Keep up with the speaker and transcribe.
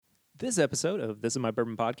This episode of This Is My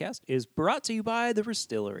Bourbon Podcast is brought to you by The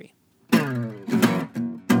Distillery.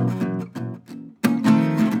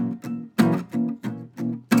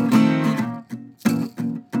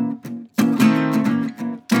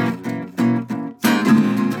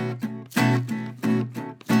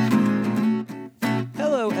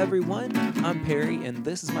 Hello, everyone. I'm Perry, and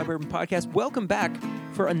This Is My Bourbon Podcast. Welcome back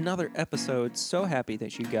for another episode. So happy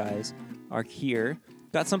that you guys are here.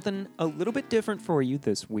 Got something a little bit different for you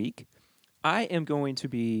this week. I am going to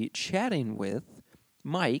be chatting with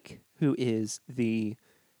Mike, who is the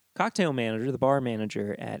cocktail manager, the bar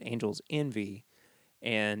manager at Angel's Envy.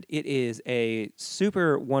 And it is a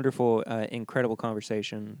super wonderful, incredible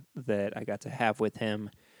conversation that I got to have with him.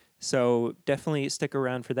 So definitely stick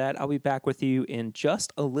around for that. I'll be back with you in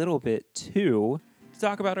just a little bit, too, to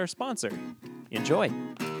talk about our sponsor. Enjoy.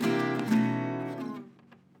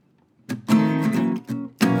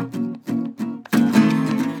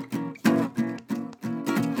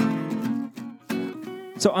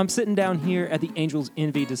 So I'm sitting down here at the Angel's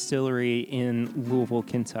Envy Distillery in Louisville,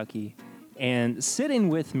 Kentucky, and sitting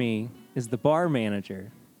with me is the bar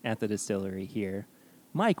manager at the distillery here.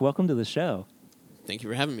 Mike, welcome to the show. Thank you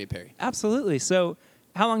for having me, Perry. Absolutely. So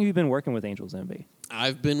how long have you been working with Angel's Envy?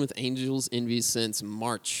 I've been with Angel's Envy since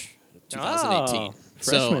March 2018. Oh,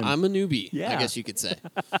 so freshman. I'm a newbie, Yeah. I guess you could say.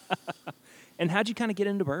 And how'd you kind of get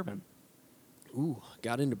into bourbon? Ooh,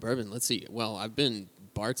 got into bourbon. Let's see. Well, I've been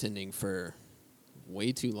bartending for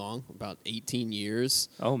way too long, about 18 years.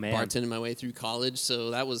 Oh, man. Bartending my way through college,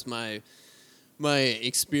 so that was my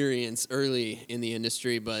experience early in the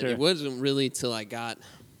industry, but Sure. It wasn't really till I got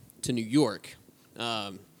to New York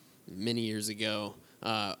many years ago.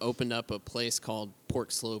 Opened up a place called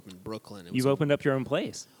Pork Slope in Brooklyn. You've opened up your own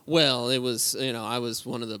place. Well, it was, I was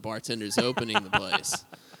one of the bartenders opening the place.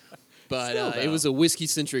 But Still, it was a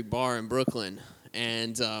whiskey-centric bar in Brooklyn,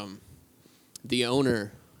 and the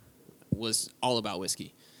owner was all about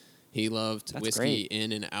whiskey. He loved That's whiskey great.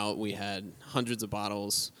 in and out. We had hundreds of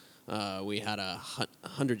bottles. We had a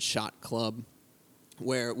 100-shot club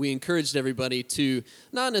where we encouraged everybody to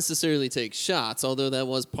not necessarily take shots, although that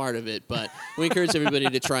was part of it, but we encouraged everybody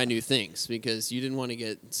to try new things because you didn't want to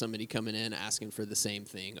get somebody coming in asking for the same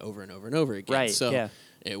thing over and over and over again. Right, So yeah.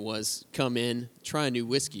 it was come in, try a new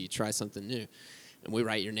whiskey, try something new. And we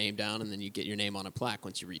write your name down, and then you get your name on a plaque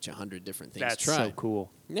once you reach 100 different things That's tried. so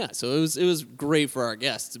cool. Yeah, so it was great for our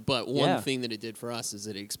guests, but one Yeah. thing that it did for us is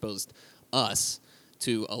it exposed us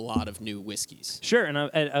to a lot of new whiskeys. Sure,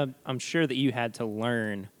 and I'm sure that you had to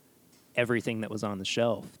learn everything that was on the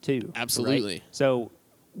shelf, too. right? Absolutely. So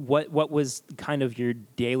what was kind of your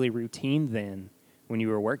daily routine then when you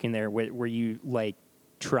were working there? Were you, like,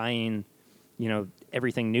 trying,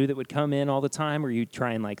 everything new that would come in all the time? Were you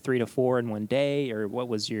trying, like, 3 to 4 in one day? Or what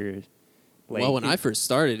was your, like... Well, when I first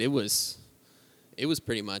started, it was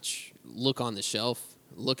pretty much look on the shelf,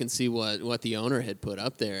 look and see what the owner had put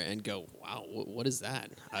up there and go, wow, what is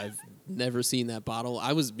that? I've never seen that bottle.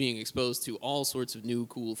 I was being exposed to all sorts of new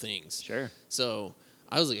cool things. Sure. So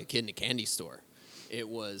I was like a kid in a candy store. It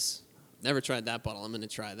was, never tried that bottle, I'm going to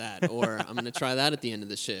try that. Or I'm going to try that at the end of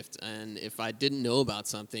the shift. And if I didn't know about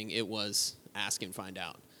something, it was ask and find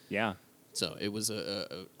out. Yeah. So it was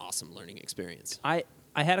a awesome learning experience. I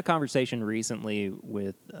had a conversation recently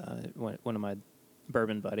with one of my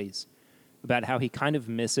bourbon buddies about how he kind of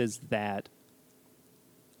misses that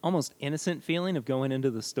almost innocent feeling of going into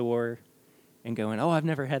the store and going, oh, I've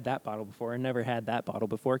never had that bottle before. I never had that bottle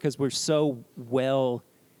before, because we're so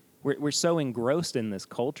we're so engrossed in this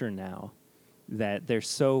culture now that there's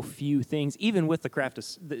so few things, even with the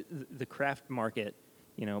craft market,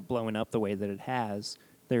 blowing up the way that it has.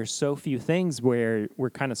 There's so few things where we're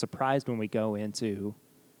kind of surprised when we go into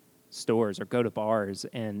stores or go to bars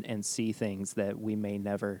and see things that we may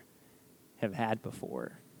never have had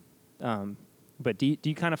before. But do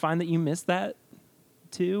you kind of find that you miss that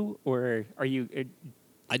too, or are you?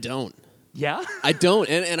 I don't. Yeah, I don't,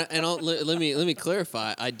 and let me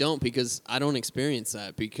clarify. I don't, because I don't experience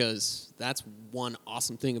that, because that's one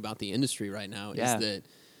awesome thing about the industry right now Yeah. is that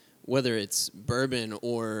whether it's bourbon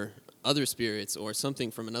or other spirits or something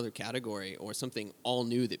from another category or something all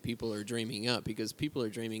new that people are dreaming up, because people are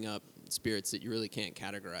dreaming up spirits that you really can't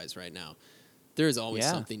categorize right now. There's always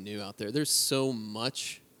Yeah. something new out there. There's so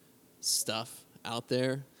much stuff out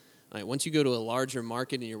there. Like, once you go to a larger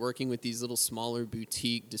market and you're working with these little smaller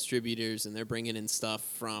boutique distributors and they're bringing in stuff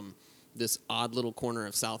from this odd little corner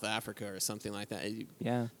of South Africa or something like that,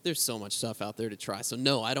 yeah. there's so much stuff out there to try. So,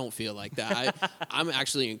 no, I don't feel like that. I'm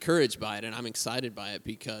actually encouraged by it, and I'm excited by it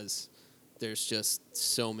because there's just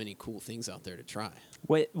so many cool things out there to try.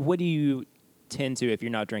 What do you tend to, if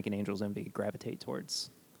you're not drinking Angel's Envy, gravitate towards?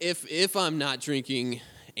 if I'm not drinking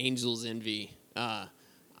Angel's Envy,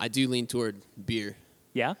 I do lean toward beer.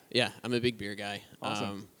 Yeah? Yeah, I'm a big beer guy.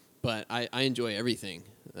 Awesome. But I enjoy everything.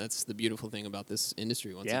 That's the beautiful thing about this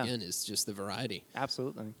industry, once Yeah. again, is just the variety.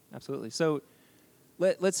 Absolutely. Absolutely. So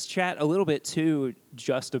let's chat a little bit, too,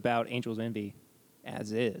 just about Angel's Envy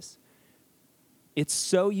as is. It's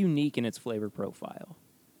so unique in its flavor profile.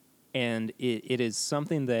 And it is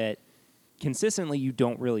something that consistently you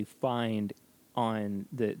don't really find on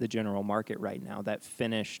the general market right now, that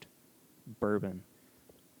finished bourbon.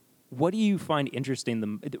 What do you find interesting,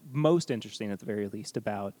 the most interesting at the very least,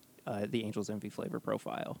 about the Angel's Envy flavor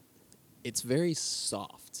profile? It's very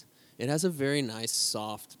soft. It has a very nice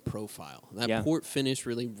soft profile. That Yeah. port finish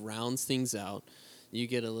really rounds things out. You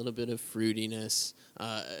get a little bit of fruitiness.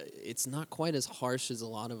 It's not quite as harsh as a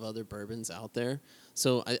lot of other bourbons out there.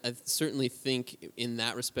 So I certainly think in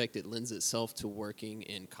that respect it lends itself to working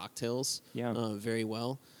in cocktails very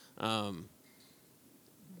well.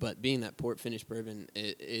 But being that port finish bourbon,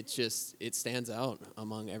 it stands out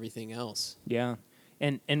among everything else. Yeah.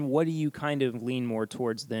 And what do you kind of lean more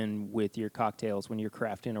towards then with your cocktails when you're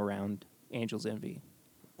crafting around Angel's Envy?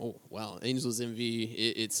 Oh, wow. Angel's Envy,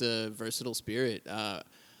 it's a versatile spirit. I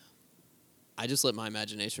just let my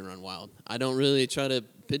imagination run wild. I don't really try to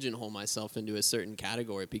pigeonhole myself into a certain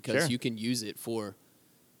category because Sure. you can use it for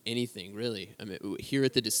anything, really. I mean, here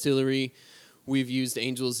at the distillery, we've used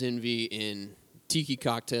Angel's Envy in tiki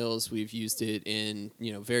cocktails. We've used it in,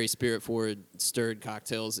 very spirit-forward stirred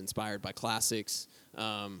cocktails inspired by classics.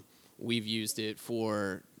 We've used it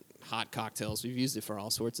for hot cocktails. We've used it for all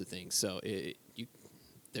sorts of things. So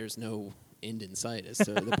there's no end in sight as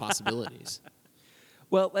to the possibilities.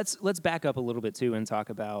 Well, let's back up a little bit too and talk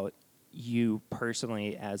about you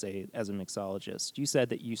personally as a mixologist. You said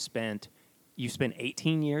that you spent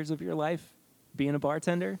 18 years of your life being a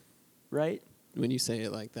bartender, right? When you say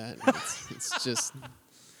it like that, it's just...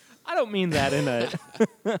 I don't mean that in a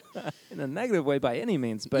in a negative way by any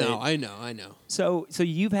means, but No, I know. So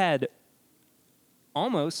you've had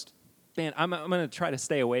almost, man, I'm going to try to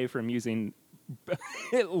stay away from using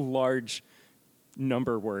large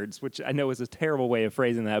number words, which I know is a terrible way of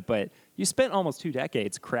phrasing that, but you spent almost 2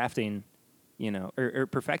 decades crafting, or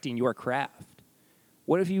perfecting your craft.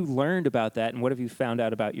 What have you learned about that, and what have you found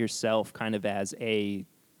out about yourself kind of as a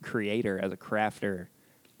creator, as a crafter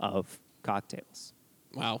of cocktails?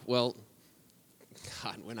 Wow. Well,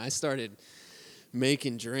 God, when I started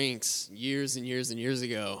making drinks years and years and years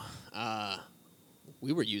ago,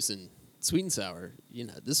 we were using sweet and sour.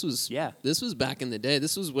 This was back in the day.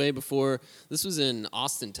 This was way before. This was in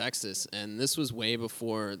Austin, Texas, and this was way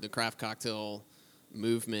before the craft cocktail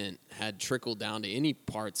movement had trickled down to any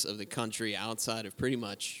parts of the country outside of pretty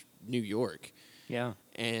much New York. Yeah.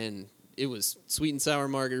 And it was sweet and sour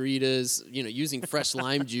margaritas. Using fresh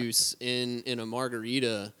lime juice in a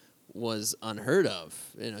margarita was unheard of.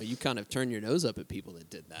 You kind of turn your nose up at people that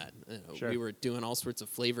did that. Sure. We were doing all sorts of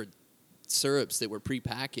flavored syrups that were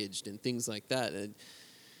prepackaged and things like that. And,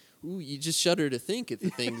 you just shudder to think at the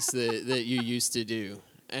things that you used to do.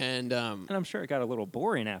 And I'm sure it got a little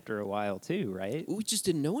boring after a while too, right? we just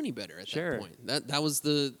didn't know any better at Sure. that point. That was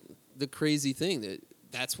the crazy thing.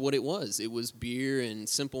 That's what it was. It was beer and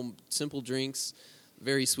simple drinks,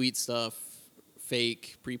 very sweet stuff,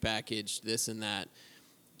 fake, prepackaged, this and that.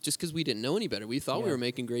 Just because we didn't know any better. We thought we were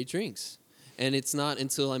making great drinks. And it's not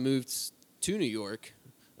until I moved to New York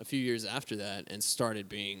a few years after that and started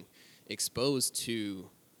being exposed to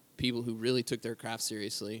people who really took their craft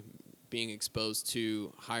seriously, being exposed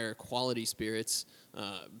to higher quality spirits,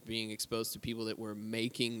 being exposed to people that were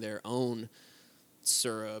making their own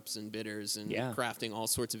syrups and bitters and crafting all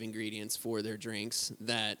sorts of ingredients for their drinks,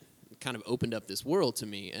 that kind of opened up this world to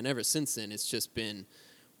me. And ever since then, it's just been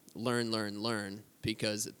learn,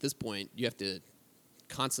 because at this point, you have to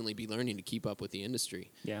constantly be learning to keep up with the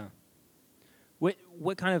industry. Yeah.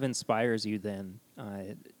 What kind of inspires you then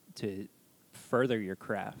to further your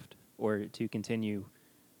craft or to continue,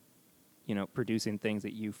 producing things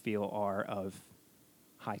that you feel are of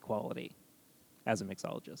high quality as a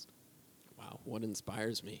mixologist? Wow, what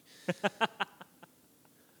inspires me?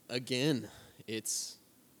 Again, it's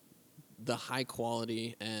the high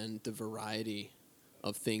quality and the variety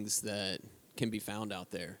of things that can be found out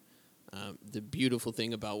there. The beautiful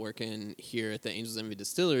thing about working here at the Angel's Envy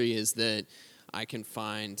Distillery is that I can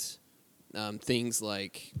find things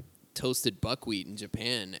like toasted buckwheat in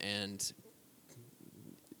Japan and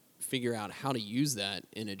figure out how to use that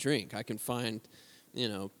in a drink. I can find,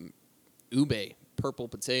 ube, purple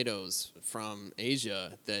potatoes from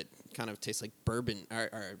Asia that kind of taste like bourbon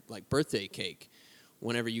or like birthday cake,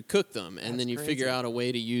 whenever you cook them, and That's then you figure crazy. out a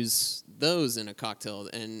way to use those in a cocktail,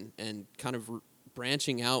 and kind of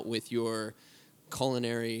branching out with your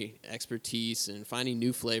culinary expertise and finding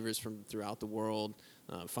new flavors from throughout the world,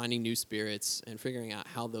 finding new spirits, and figuring out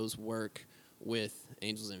how those work with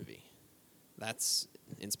Angel's Envy. That's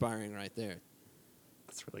inspiring right there.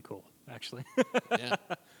 That's really cool, actually. Yeah.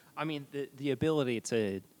 I mean, the ability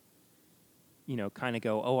to, kind of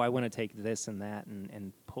go, oh, I want to take this and that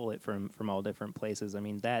and pull it from all different places. I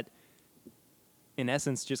mean, that, in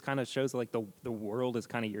essence, just kind of shows like the world is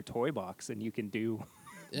kind of your toy box, and you can do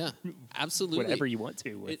Yeah, absolutely. whatever you want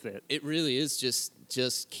to with it. It really is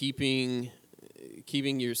just keeping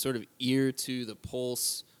your sort of ear to the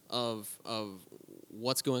pulse of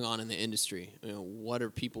what's going on in the industry. What are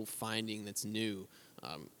people finding that's new?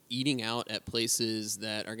 Eating out at places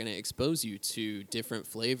that are going to expose you to different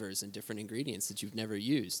flavors and different ingredients that you've never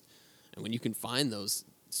used. And when you can find those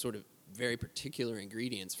sort of very particular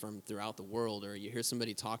ingredients from throughout the world, or you hear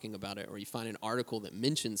somebody talking about it, or you find an article that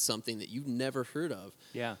mentions something that you've never heard of,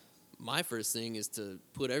 Yeah. my first thing is to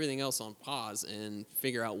put everything else on pause and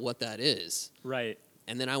figure out what that is. Right.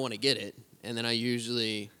 And then I want to get it. And then I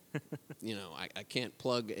usually, I can't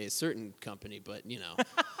plug a certain company, but,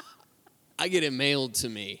 I get it mailed to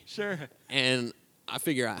me. Sure. And I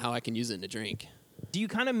figure out how I can use it in a drink. Do you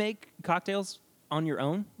kind of make cocktails on your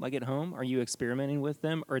own, like at home? Are you experimenting with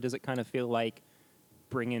them, or does it kind of feel like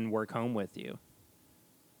bringing work home with you?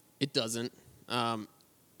 It doesn't.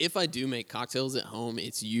 If I do make cocktails at home,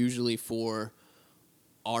 it's usually for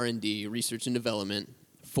R&D, research and development,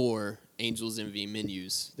 for Angel's Envy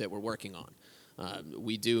menus that we're working on.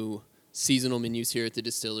 We do seasonal menus here at the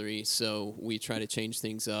distillery, so we try to change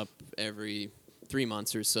things up every 3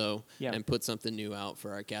 months or so, Yeah. and put something new out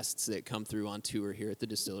for our guests that come through on tour here at the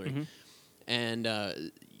distillery. Mm-hmm.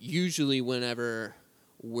 And usually whenever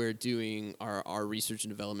we're doing our research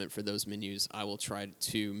and development for those menus, I will try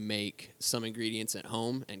to make some ingredients at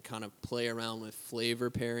home and kind of play around with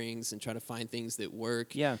flavor pairings and try to find things that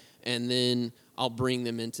work. Yeah. And then I'll bring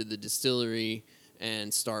them into the distillery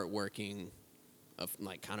and start working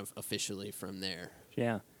kind of officially from there.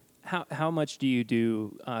 Yeah. How much do you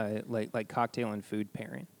do like cocktail and food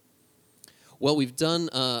pairing? Well, we've done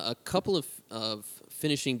a couple of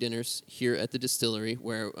finishing dinners here at the distillery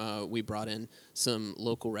where we brought in some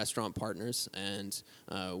local restaurant partners, and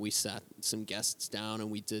we sat some guests down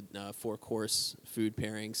and we did 4-course food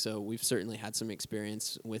pairing. So we've certainly had some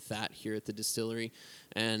experience with that here at the distillery.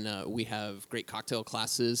 And we have great cocktail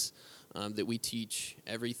classes that we teach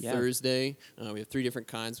every Thursday. We have 3 different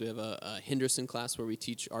kinds. We have a Henderson class where we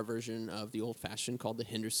teach our version of the old-fashioned called the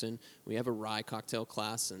Henderson. We have a rye cocktail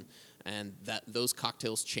class, and those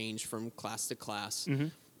cocktails change from class to class. Mm-hmm.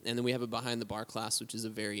 And then we have a behind the bar class, which is a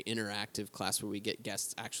very interactive class where we get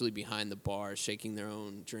guests actually behind the bar, shaking their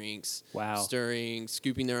own drinks, Wow. stirring,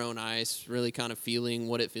 scooping their own ice, really kind of feeling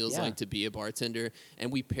what it feels like to be a bartender.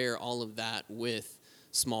 And we pair all of that with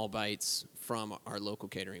small bites from our local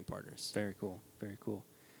catering partners. Very cool. Very cool.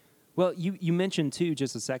 Well, you mentioned too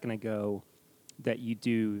just a second ago that you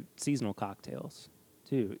do seasonal cocktails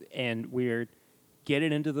too, and we're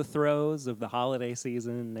getting into the throes of the holiday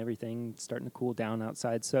season and everything starting to cool down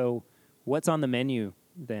outside. So, what's on the menu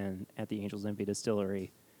then at the Angel's Envy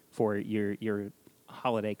Distillery for your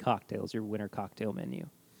holiday cocktails, your winter cocktail menu?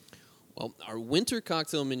 Well, our winter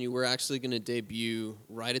cocktail menu we're actually going to debut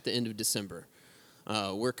right at the end of December.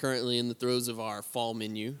 We're currently in the throes of our fall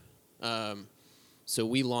menu. So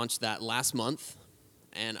we launched that last month,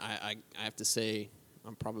 and I have to say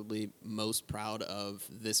I'm probably most proud of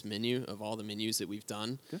this menu, of all the menus that we've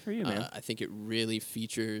done. Good for you, man. I think it really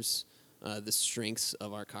features the strengths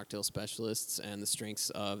of our cocktail specialists and the strengths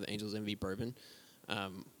of the Angel's Envy bourbon.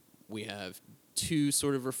 We have 2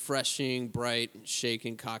 sort of refreshing, bright,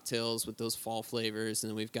 shaken cocktails with those fall flavors, and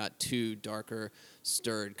then we've got 2 darker,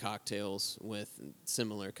 stirred cocktails with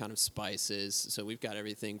similar kind of spices. So we've got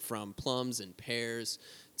everything from plums and pears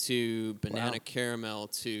to banana caramel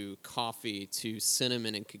to coffee to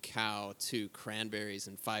cinnamon and cacao to cranberries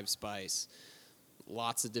and 5-spice.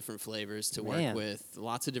 Lots of different flavors to work with,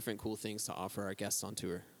 lots of different cool things to offer our guests on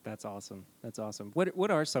tour. That's awesome. That's awesome. What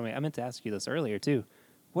are some? I meant to ask you this earlier too.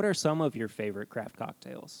 What are some of your favorite craft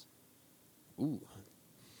cocktails? Ooh.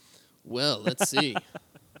 Well, let's see.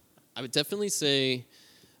 I would definitely say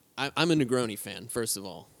I'm a Negroni fan, first of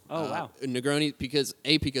all. Oh, wow. Negroni, because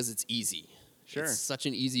it's easy. Sure. It's such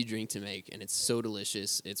an easy drink to make, and it's so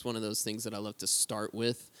delicious. It's one of those things that I love to start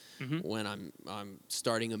with when I'm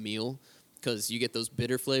starting a meal, because you get those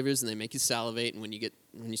bitter flavors, and they make you salivate, and when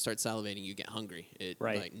you start salivating, you get hungry. It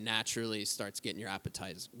naturally starts getting your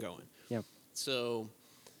appetite going. Yeah. So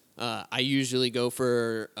I usually go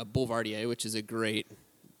for a Boulevardier, which is a great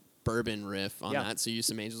bourbon riff on Yeah. that. So use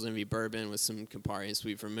some Angel's Envy bourbon with some Campari and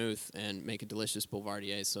sweet vermouth and make a delicious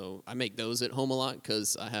Boulevardier. So I make those at home a lot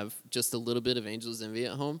because I have just a little bit of Angel's Envy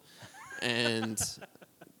at home and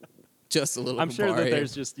just a little I'm sure that Campari.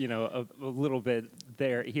 there's just, a little bit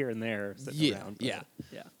there, here and there sitting around. But Yeah.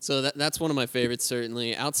 Yeah. So that's one of my favorites,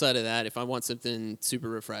 certainly. Outside of that, if I want something super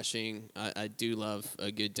refreshing, I do love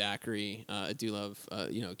a good daiquiri. I do love, a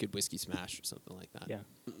good whiskey smash or something like that. Yeah.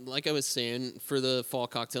 Like I was saying, for the fall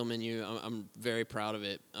cocktail menu, I'm very proud of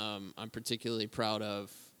it. I'm particularly proud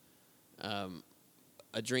of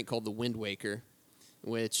a drink called the Wind Waker,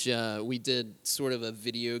 which we did sort of a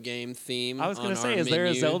video game theme. I was going on to say, our is there a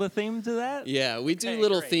menu. Zelda theme to that? Yeah, we do Okay,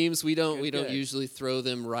 little great. themes. We don't Good. usually throw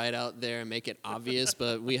them right out there and make it obvious,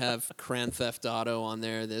 but we have Grand Theft Auto on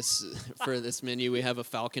there for this menu. We have a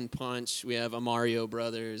Falcon Punch, we have a Mario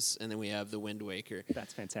Brothers, and then we have the Wind Waker.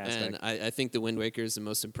 That's fantastic. And I think the Wind Waker is the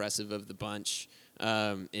most impressive of the bunch.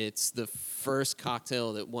 It's the first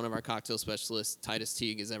cocktail that one of our cocktail specialists, Titus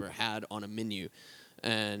Teague, has ever had on a menu.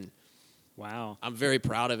 And Wow. I'm very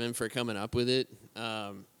proud of him for coming up with it.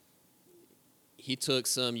 He took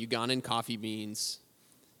some Ugandan coffee beans,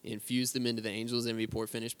 infused them into the Angel's Envy port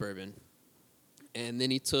finish bourbon, and then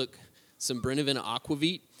he took some Brennivin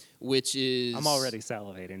Aquavit, which is... I'm already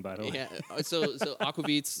salivating, by the way. Yeah, so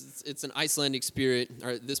Aquavit's, it's an Icelandic spirit,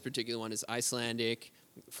 or this particular one is Icelandic,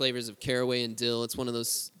 flavors of caraway and dill. It's one of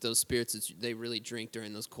those spirits that they really drink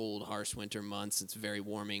during those cold, harsh winter months. It's very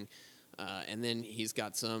warming. And then he's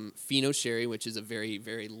got some Fino sherry, which is a very,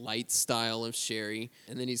 very light style of sherry.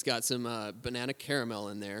 And then he's got some banana caramel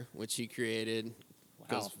in there, which he created.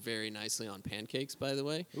 Wow. Goes very nicely on pancakes, by the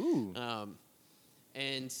way. Ooh.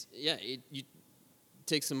 And yeah, you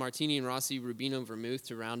take some Martini and Rossi Rubino vermouth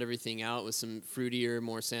to round everything out with some fruitier,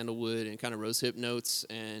 more sandalwood and kind of rosehip notes.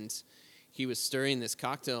 And he was stirring this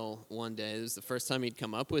cocktail one day. It was the first time he'd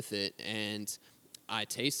come up with it, and I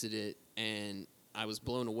tasted it, and I was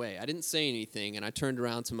blown away. I didn't say anything, and I turned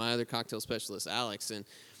around to my other cocktail specialist, Alex, and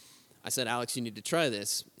I said, Alex, you need to try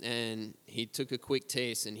this. And he took a quick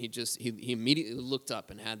taste, and he immediately looked up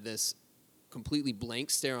and had this completely blank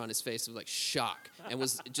stare on his face of like shock, and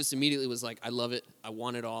was just immediately was like, I love it. I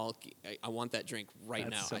want it all. I want that drink right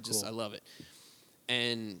That's now. so cool. I love it.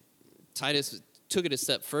 And Titus took it a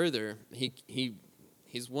step further.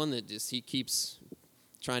 He's one that he keeps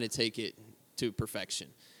trying to take it to perfection.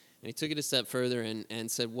 And he took it a step further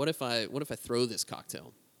and said, what if I throw this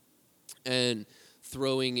cocktail? And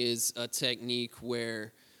throwing is a technique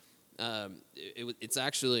where it's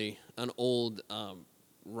actually an old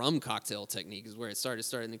rum cocktail technique, is where it started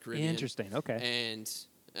in the Caribbean. Interesting. Okay. And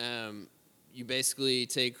you basically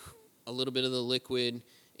take a little bit of the liquid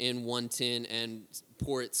in one tin and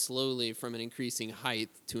pour it slowly from an increasing height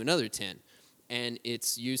to another tin. And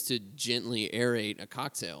it's used to gently aerate a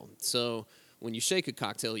cocktail. So when you shake a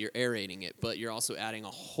cocktail, you're aerating it, but you're also adding a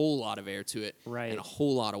whole lot of air to it, Right. and a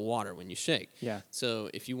whole lot of water when you shake. Yeah. So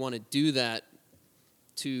if you want to do that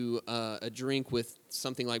to a drink with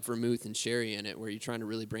something like vermouth and sherry in it, where you're trying to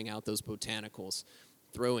really bring out those botanicals,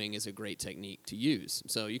 throwing is a great technique to use.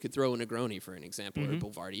 So you could throw a Negroni, for an example, or a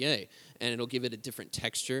Boulevardier, and it'll give it a different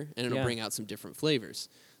texture, and it'll bring out some different flavors.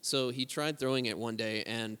 So he tried throwing it one day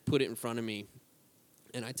and put it in front of me,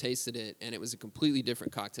 and I tasted it, and it was a completely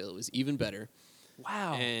different cocktail. It was even better.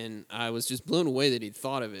 Wow. And I was just blown away that he'd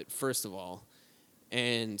thought of it, first of all.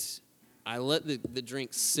 And I let the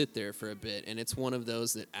drink sit there for a bit, and it's one of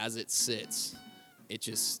those that as it sits, it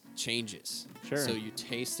just changes. Sure. So you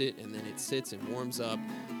taste it, and then it sits and warms up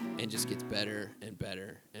and just gets better and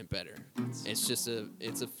better and better. It's just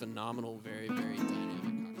it's a phenomenal, very, very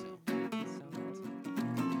dynamic cocktail.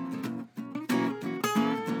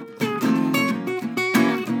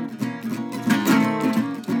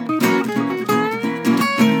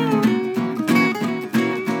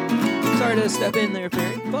 Sorry to step in there,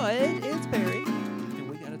 Perry, but it's Perry, and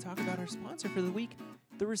we got to talk about our sponsor for the week,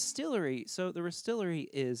 The Restillery. So The Restillery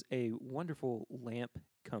is a wonderful lamp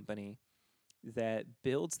company that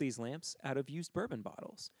builds these lamps out of used bourbon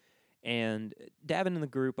bottles. And Davin and the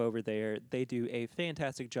group over there, they do a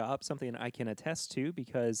fantastic job, something I can attest to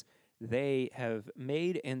because they have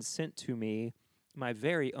made and sent to me my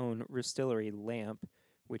very own Restillery lamp,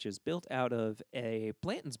 which is built out of a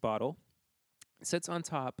Blanton's bottle, sits on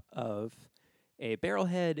top of a barrel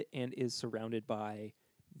head, and is surrounded by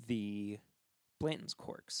the Blanton's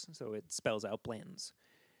corks. So it spells out Blanton's.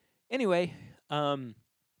 Anyway,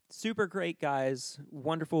 super great guys,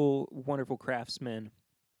 wonderful, wonderful craftsmen.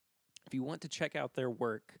 If you want to check out their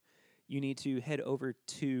work, you need to head over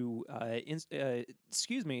to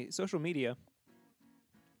social media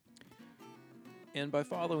and by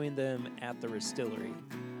following them at the Restillery.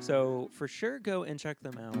 So for sure, go and check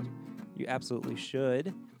them out. You absolutely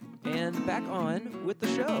should. And back on with the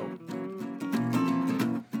show.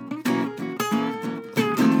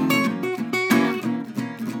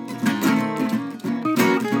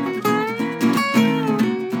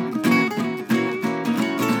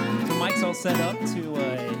 So Mike's all set up to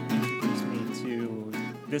introduce me to.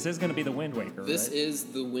 This is going to be the Wind Waker, This right? is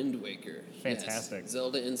the Wind Waker. Fantastic. Yes.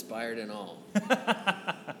 Zelda inspired and all.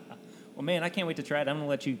 Well, man, I can't wait to try it. I'm going to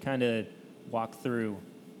let you kind of walk through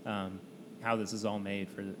how this is all made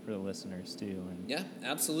for the listeners, too. And Yeah,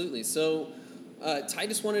 absolutely. So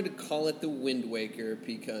Titus wanted to call it the Wind Waker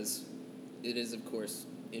because it is, of course,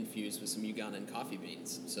 infused with some Ugandan coffee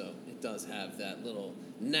beans. So it does have that little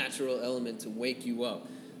natural element to wake you up.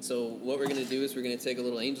 So what we're going to do is we're going to take a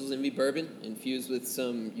little Angel's Envy bourbon infused with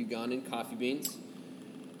some Ugandan coffee beans.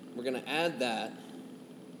 We're going to add that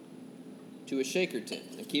to a shaker tin.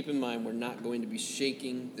 And keep in mind, we're not going to be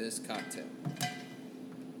shaking this cocktail.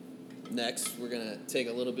 Next, we're going to take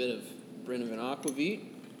a little bit of Brenneman Aquavit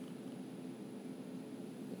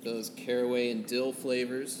with those caraway and dill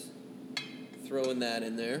flavors. Throwing that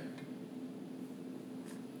in there.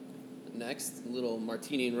 Next, a little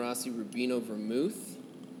Martini and Rossi Rubino Vermouth.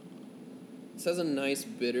 This has a nice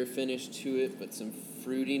bitter finish to it, but some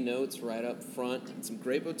fruity notes right up front, and some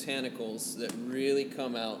great botanicals that really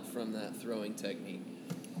come out from that throwing technique.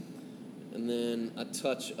 And then a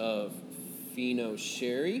touch of Fino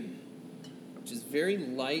Sherry, which is very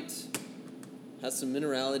light, has some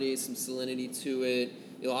minerality, some salinity to it.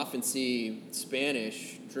 You'll often see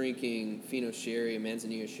Spanish drinking Fino Sherry and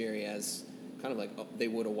Manzanillo Sherry as kind of like they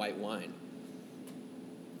would a white wine.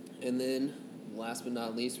 And then, last but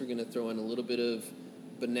not least, we're going to throw in a little bit of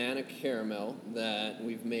banana caramel that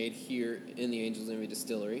we've made here in the Angel's Envy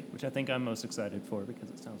Distillery. which I think I'm most excited for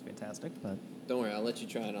because it sounds fantastic. But Don't worry, I'll let you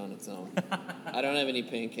try it on its own. I don't have any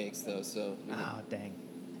pancakes, though, so... dang.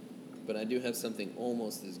 But I do have something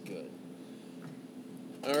almost as good.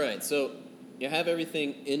 All right, so you have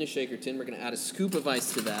everything in a shaker tin. We're going to add a scoop of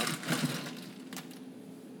ice to that.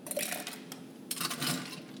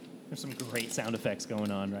 There's some great sound effects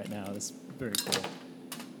going on right now. This is very cool.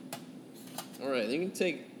 All right, then you can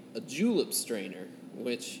take a julep strainer,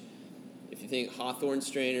 which, if you think Hawthorne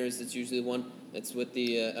strainers, that's usually the one that's with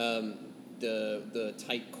the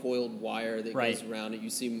tight coiled wire that Right. goes around it. You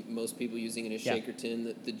see most people using in a Yeah. shaker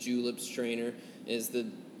tin. The julep strainer is the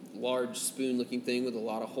large spoon-looking thing with a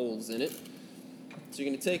lot of holes in it. So you're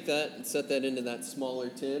going to take that and set that into that smaller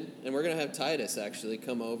tin, and we're going to have Titus actually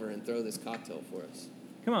come over and throw this cocktail for us.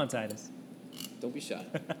 Come on, Titus. Don't be shy.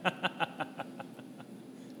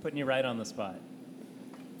 Putting you right on the spot.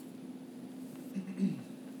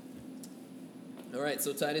 All right,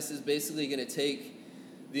 so Titus is basically going to take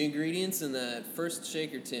the ingredients in that first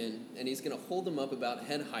shaker tin, and he's going to hold them up about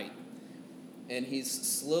head height. And he's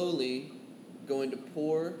slowly going to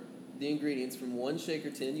pour the ingredients from one shaker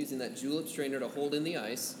tin, using that julep strainer to hold in the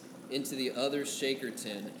ice, into the other shaker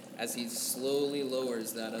tin as he slowly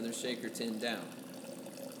lowers that other shaker tin down.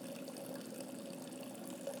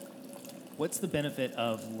 What's the benefit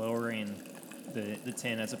of lowering the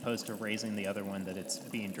tin as opposed to raising the other one that it's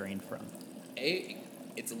being drained from?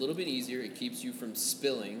 It's a little bit easier. It keeps you from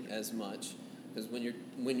spilling as much, because when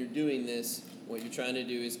you're doing this, what you're trying to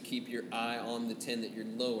do is keep your eye on the tin that you're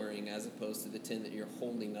lowering as opposed to the tin that you're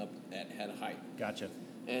holding up at head height. Gotcha.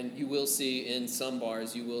 And you will see in some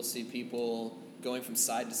bars, you will see people going from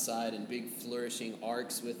side to side in big flourishing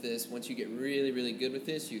arcs with this. Once you get really, really good with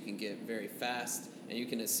this, you can get very fast, and you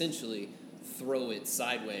can essentially throw it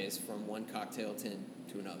sideways from one cocktail tin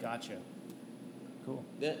to another. Gotcha. Cool.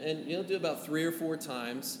 And you'll do about 3 or 4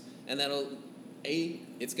 times, and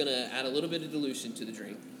it's going to add a little bit of dilution to the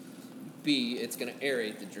drink. B, it's going to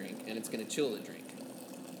aerate the drink, and it's going to chill the drink.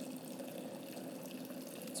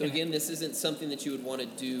 So again, this isn't something that you would want to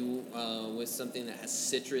do with something that has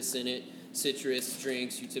citrus in it. Citrus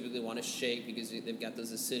drinks you typically want to shake because they've got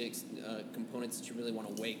those acidic components that you really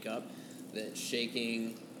want to wake up. That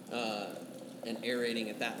shaking and aerating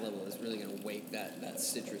at that level is really going to wake that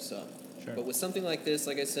citrus up. Sure. But with something like this,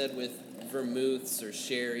 like I said, with vermouths or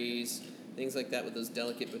sherries, things like that with those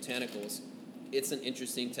delicate botanicals, it's an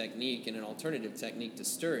interesting technique and an alternative technique to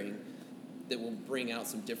stirring that will bring out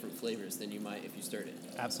some different flavors than you might if you stirred it.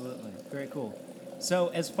 Absolutely. Very cool. So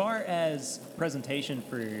as far as presentation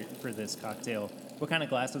for this cocktail, what kind of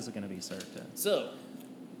glass is it going to be served in? So,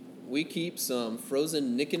 we keep some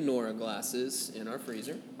frozen Nick and Nora glasses in our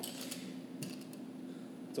freezer.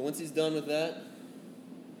 So once he's done with that,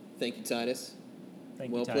 thank you, Titus.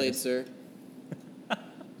 Thank Well you, played, Titus. sir.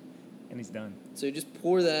 And he's done. So you just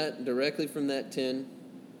pour that directly from that tin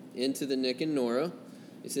into the Nick and Nora.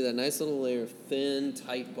 You see that nice little layer of thin,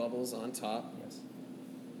 tight bubbles on top. Yes.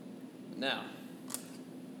 Now,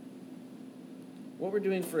 what we're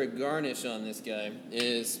doing for a garnish on this guy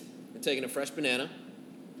is we're taking a fresh banana,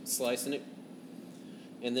 slicing it,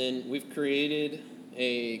 and then we've created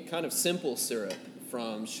a kind of simple syrup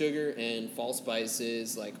from sugar and fall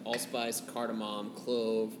spices like allspice, cardamom,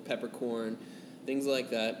 clove, peppercorn, things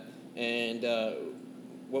like that. And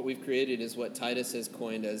what we've created is what Titus has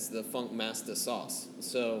coined as the Funk Master sauce.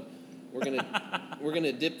 So we're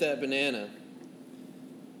gonna dip that banana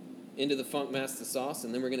into the Funk Master sauce,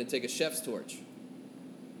 and then we're gonna take a chef's torch.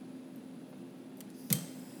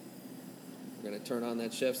 We're gonna turn on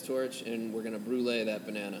that chef's torch, and we're gonna brulee that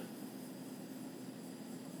banana.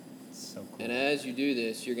 So cool. And as you do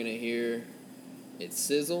this, you're gonna hear it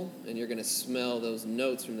sizzle, and you're gonna smell those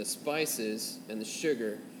notes from the spices and the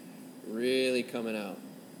sugar really coming out.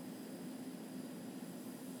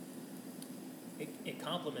 It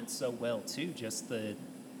complements so well too. Just the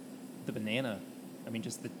banana. I mean,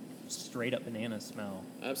 just the straight up banana smell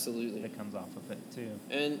Absolutely. that comes off of it too.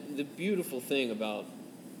 And the beautiful thing about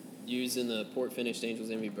using the port finished Angel's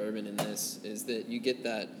Envy bourbon in this is that you get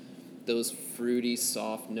those fruity,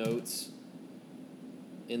 soft notes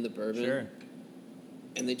in the bourbon. Sure.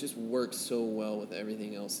 And they just work so well with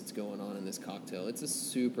everything else that's going on in this cocktail. It's a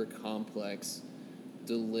super complex,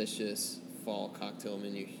 delicious fall cocktail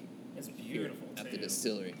menu It's beautiful at too. the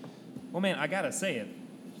distillery. Well, man, I gotta say it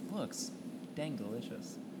looks dang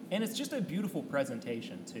delicious, and it's just a beautiful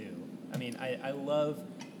presentation too. I mean, I love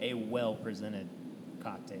a well presented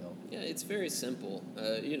cocktail. Yeah, it's very simple.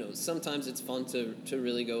 Sometimes it's fun to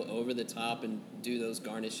really go over the top and do those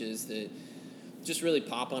garnishes that just really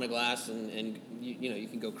pop on a glass and you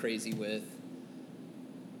can go crazy with.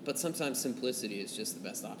 But sometimes simplicity is just the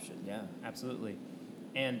best option. Yeah, absolutely.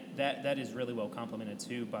 And that is really well complemented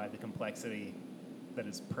too by the complexity that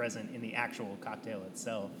is present in the actual cocktail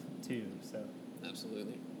itself too. So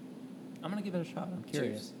Absolutely. I'm gonna give it a shot. I'm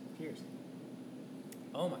curious. Cheers.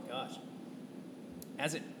 Oh my gosh.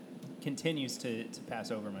 As it continues to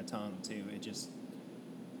pass over my tongue too, it just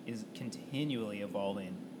is continually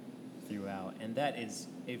evolving throughout, and that is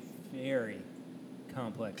a very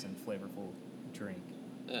complex and flavorful drink.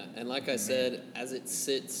 Yeah, and like I said, as it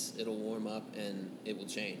sits, it'll warm up and it will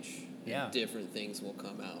change. Yeah. And different things will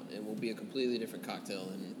come out. It will be a completely different cocktail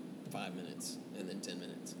in 5 minutes and then 10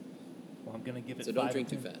 minutes. Well, I'm gonna give it. So don't 5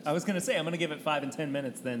 drink and too 10 fast. I was gonna say I'm gonna give it 5 and 10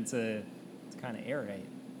 minutes then to kind of aerate.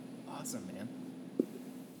 Awesome, man.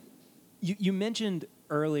 You mentioned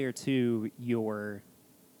earlier too your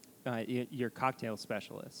cocktail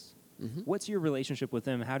specialists. Mm-hmm. What's your relationship with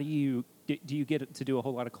them? How do you get to do a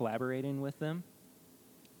whole lot of collaborating with them?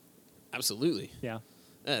 Absolutely. Yeah.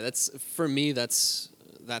 That's for me. That's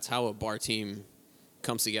how a bar team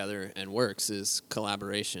comes together and works is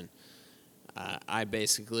collaboration. I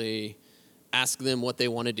basically ask them what they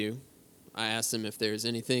want to do. I ask them if there's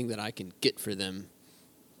anything that I can get for them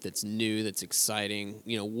that's new, that's exciting.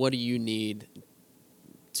 What do you need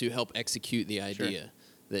to help execute the idea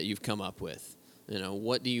that you've come up with?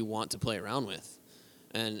 What do you want to play around with?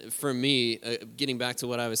 And for me, getting back to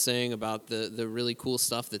what I was saying about the really cool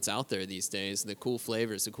stuff that's out there these days, the cool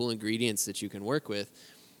flavors, the cool ingredients that you can work with,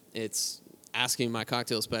 it's asking my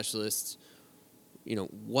cocktail specialists,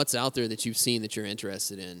 what's out there that you've seen that you're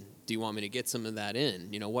interested in? Do you want me to get some of that in?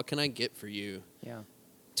 What can I get for you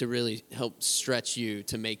to really help stretch you,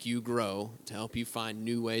 to make you grow, to help you find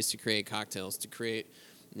new ways to create cocktails, to create,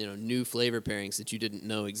 new flavor pairings that you didn't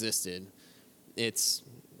know existed? It's,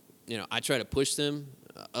 I try to push them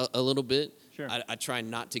a little bit. Sure. I try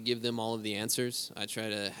not to give them all of the answers. I try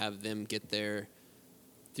to have them get there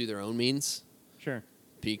through their own means. Sure.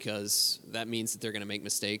 Because that means that they're going to make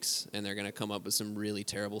mistakes and they're going to come up with some really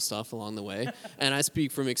terrible stuff along the way. And I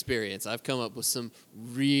speak from experience. I've come up with some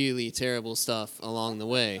really terrible stuff along the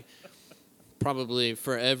way. Probably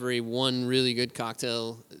for every one really good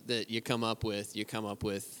cocktail that you come up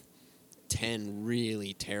with 10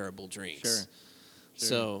 really terrible drinks. Sure.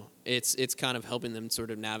 So it's kind of helping them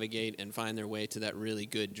sort of navigate and find their way to that really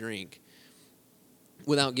good drink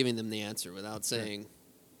without giving them the answer, without saying,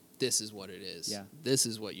 this is what it is. Yeah. This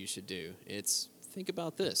is what you should do. It's think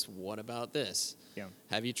about this. What about this? Yeah.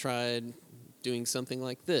 Have you tried doing something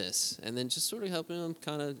like this? And then just sort of helping them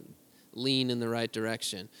kind of lean in the right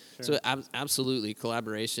direction. Sure. So absolutely,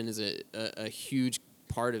 collaboration is a huge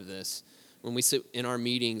part of this. When we sit in our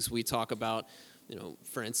meetings, we talk about,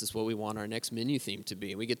 for instance, what we want our next menu theme to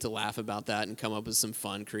be. We get to laugh about that and come up with some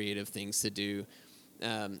fun, creative things to do.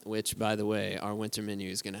 which, by the way, our winter menu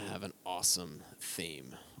is going to have an awesome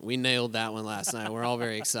theme. We nailed that one last night. We're all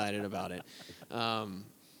very excited about it.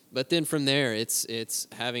 But then from there, it's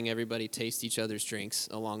having everybody taste each other's drinks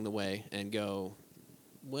along the way and go,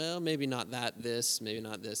 well, maybe not this, maybe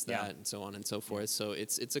not this, that, Yeah. and so on and so forth. So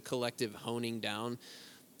it's a collective honing down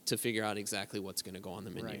to figure out exactly what's going to go on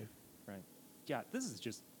the menu. Right. Yeah, this is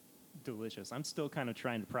just delicious. I'm still kind of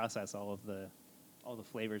trying to process all the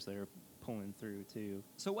flavors that are pulling through too.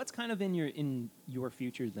 So what's kind of in your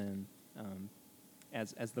future then,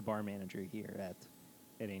 as the bar manager here at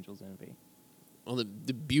Angels Envy? Well,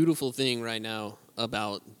 the beautiful thing right now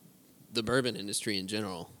about the bourbon industry in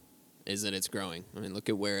general is that it's growing. I mean, look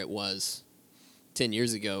at where it was 10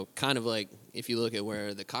 years ago. Kind of like if you look at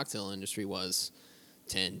where the cocktail industry was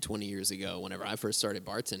 10, 20 years ago, whenever I first started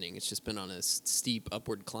bartending, it's just been on a steep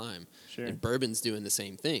upward climb. Sure. And bourbon's doing the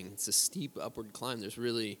same thing. It's a steep upward climb. There's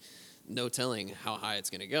really no telling how high it's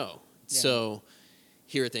going to go. Yeah. So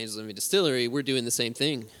here at the Angels Envy Distillery, we're doing the same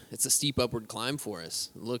thing. It's a steep upward climb for us.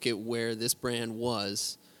 Look at where this brand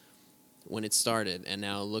was when it started, and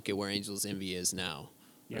now look at where Angels Envy is now.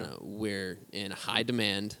 Yeah. We're in high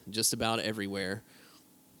demand just about everywhere.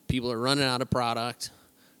 People are running out of product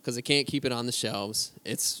because they can't keep it on the shelves.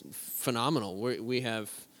 It's phenomenal. We have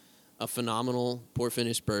a phenomenal pour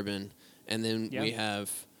finished bourbon, and then we have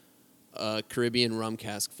a Caribbean rum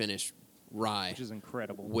cask finished rye, Which is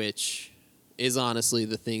incredible. which is honestly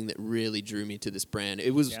the thing that really drew me to this brand.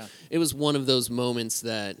 It was one of those moments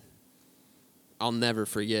that I'll never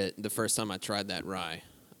forget the first time I tried that rye.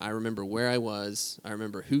 I remember where I was. I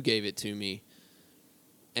remember who gave it to me.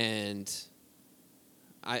 And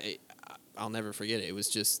I'll never forget it. It was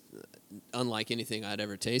just unlike anything I'd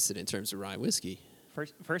ever tasted in terms of rye whiskey.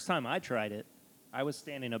 First time I tried it, I was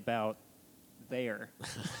standing about there.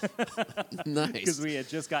 Nice. Because we had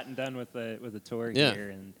just gotten done with the tour here,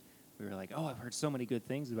 and we were like, oh, I've heard so many good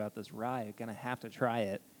things about this rye. I'm going to have to try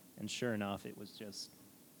it. And sure enough, it was just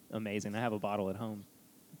amazing. I have a bottle at home,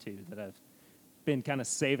 too, that I've been kind of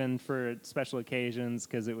saving for special occasions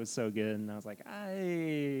because it was so good. And I was like,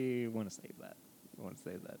 I want to save that.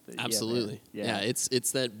 But Absolutely. Yeah,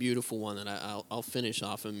 it's that beautiful one that I'll finish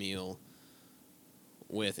off a meal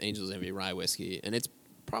with Angels Envy rye whiskey. And it's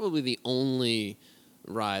probably the only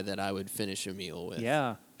rye that I would finish a meal with.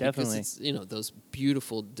 Yeah, definitely. Because it's, those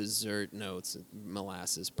beautiful dessert notes,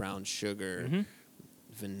 molasses, brown sugar,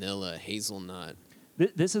 vanilla, hazelnut.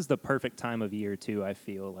 This is the perfect time of year, too, I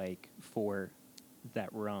feel like, for that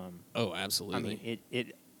rum. Oh, absolutely. I mean,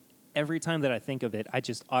 it every time that I think of it, I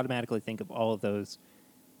just automatically think of all of those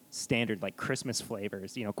standard, like, Christmas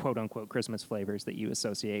flavors, quote-unquote Christmas flavors that you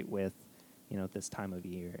associate with, this time of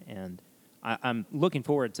year. And I'm looking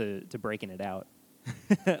forward to breaking it out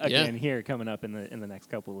again here coming up in the next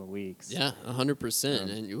couple of weeks. Yeah, 100%.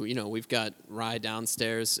 And we've got rye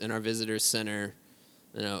downstairs in our visitor center,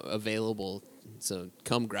 available. So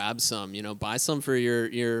come grab some. Buy some for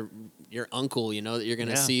your uncle. That you're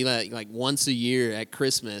gonna see like once a year at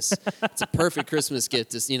Christmas. It's a perfect Christmas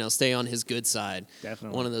gift to stay on his good side.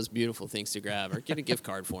 Definitely one of those beautiful things to grab, or get a gift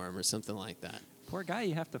card for him or something like that. Poor guy,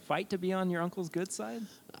 you have to fight to be on your uncle's good side?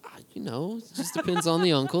 It just depends on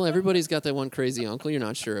the uncle. Everybody's got that one crazy uncle you're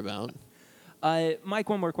not sure about. Mike,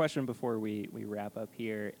 one more question before we wrap up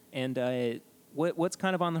here. And what's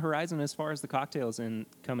kind of on the horizon as far as the cocktails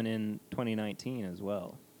coming in 2019 as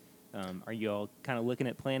well? Are you all kind of looking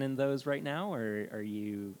at planning those right now, or are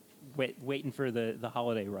you waiting for the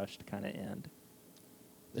holiday rush to kind of end?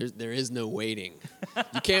 There is no waiting.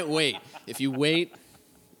 You can't wait. If you wait,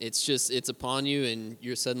 it's upon you, and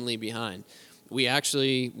you're suddenly behind. We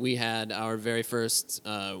had our very first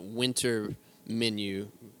winter menu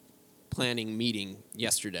planning meeting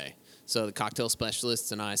yesterday. So the cocktail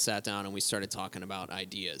specialists and I sat down and we started talking about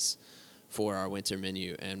ideas for our winter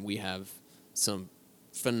menu, and we have some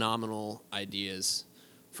phenomenal ideas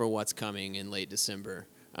for what's coming in late December.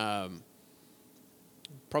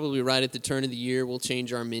 Probably right at the turn of the year, we'll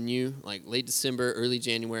change our menu. Like late December, early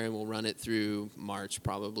January, we'll run it through March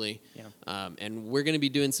probably. Yeah. And we're going to be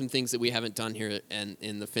doing some things that we haven't done here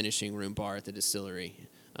in the finishing room bar at the distillery.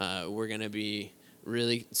 We're going to be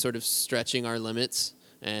really sort of stretching our limits,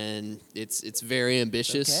 and it's very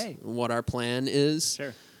ambitious what our plan is.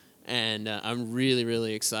 Sure. And I'm really,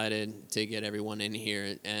 really excited to get everyone in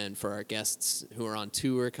here, and for our guests who are on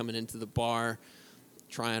tour coming into the bar,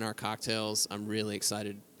 trying our cocktails. I'm really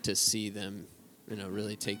excited to see them,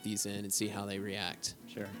 really take these in and see how they react.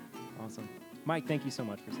 Sure. Awesome. Mike, thank you so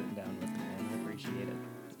much for sitting down with me, man. I appreciate it.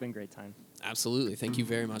 It's been a great time. Absolutely. Thank you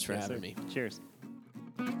very much for having me. Cheers.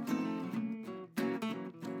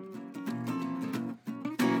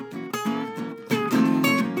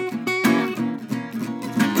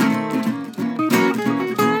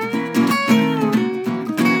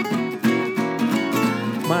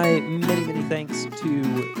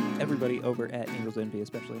 over at Angels Envy,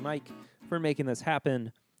 especially Mike, for making this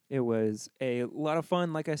happen. It was a lot of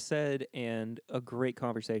fun, like I said, and a great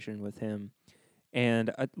conversation with him.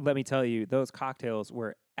 And let me tell you, those cocktails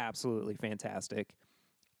were absolutely fantastic.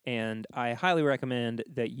 And I highly recommend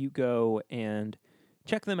that you go and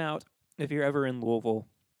check them out if you're ever in Louisville,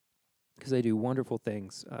 because they do wonderful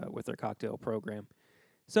things with their cocktail program.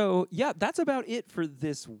 So, yeah, that's about it for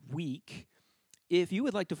this week. If you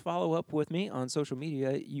would like to follow up with me on social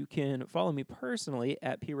media, you can follow me personally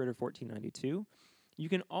at pritter1492. You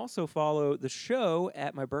can also follow the show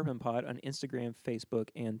at My Bourbon Pod on Instagram, Facebook,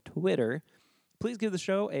 and Twitter. Please give the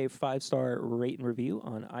show a 5-star rate and review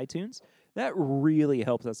on iTunes. That really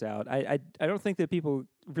helps us out. I don't think that people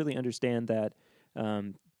really understand that.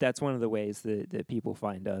 That's one of the ways that people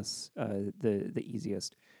find us the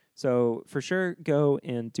easiest. So for sure, go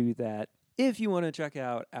and do that. If you want to check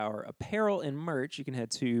out our apparel and merch, you can head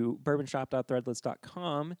to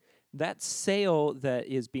bourbonshop.threadless.com. That sale that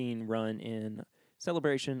is being run in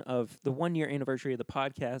celebration of the 1-year anniversary of the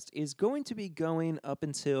podcast is going to be going up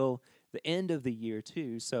until the end of the year,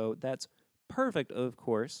 too. So that's perfect, of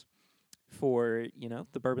course, for,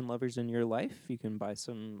 the bourbon lovers in your life. You can buy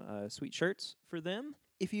some sweet shirts for them.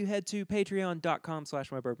 If you head to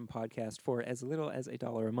patreon.com/mybourbonpodcast for as little as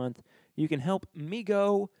 $1 a month, you can help me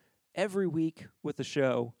go every week with the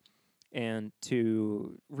show and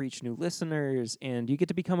to reach new listeners, and you get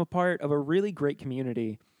to become a part of a really great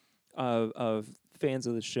community of fans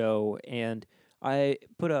of the show. And I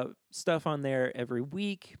put up stuff on there every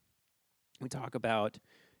week. We talk about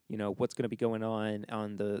what's going to be going on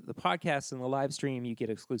the podcast and the live stream. You get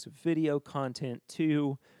exclusive video content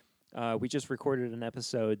too. We just recorded an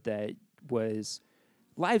episode that was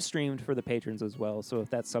live streamed for the patrons as well. So if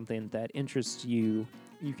that's something that interests you,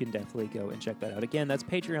 you can definitely go and check that out. Again, that's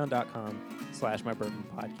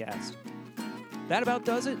patreon.com/mybourbonpodcast. That about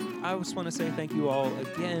does it. I just want to say thank you all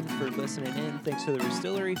again for listening in. Thanks to the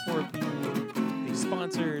Distillery for being the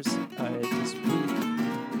sponsors this week.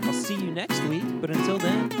 I'll see you next week, but until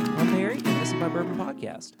then, I'm Barry, and this is My Bourbon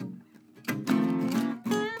Podcast.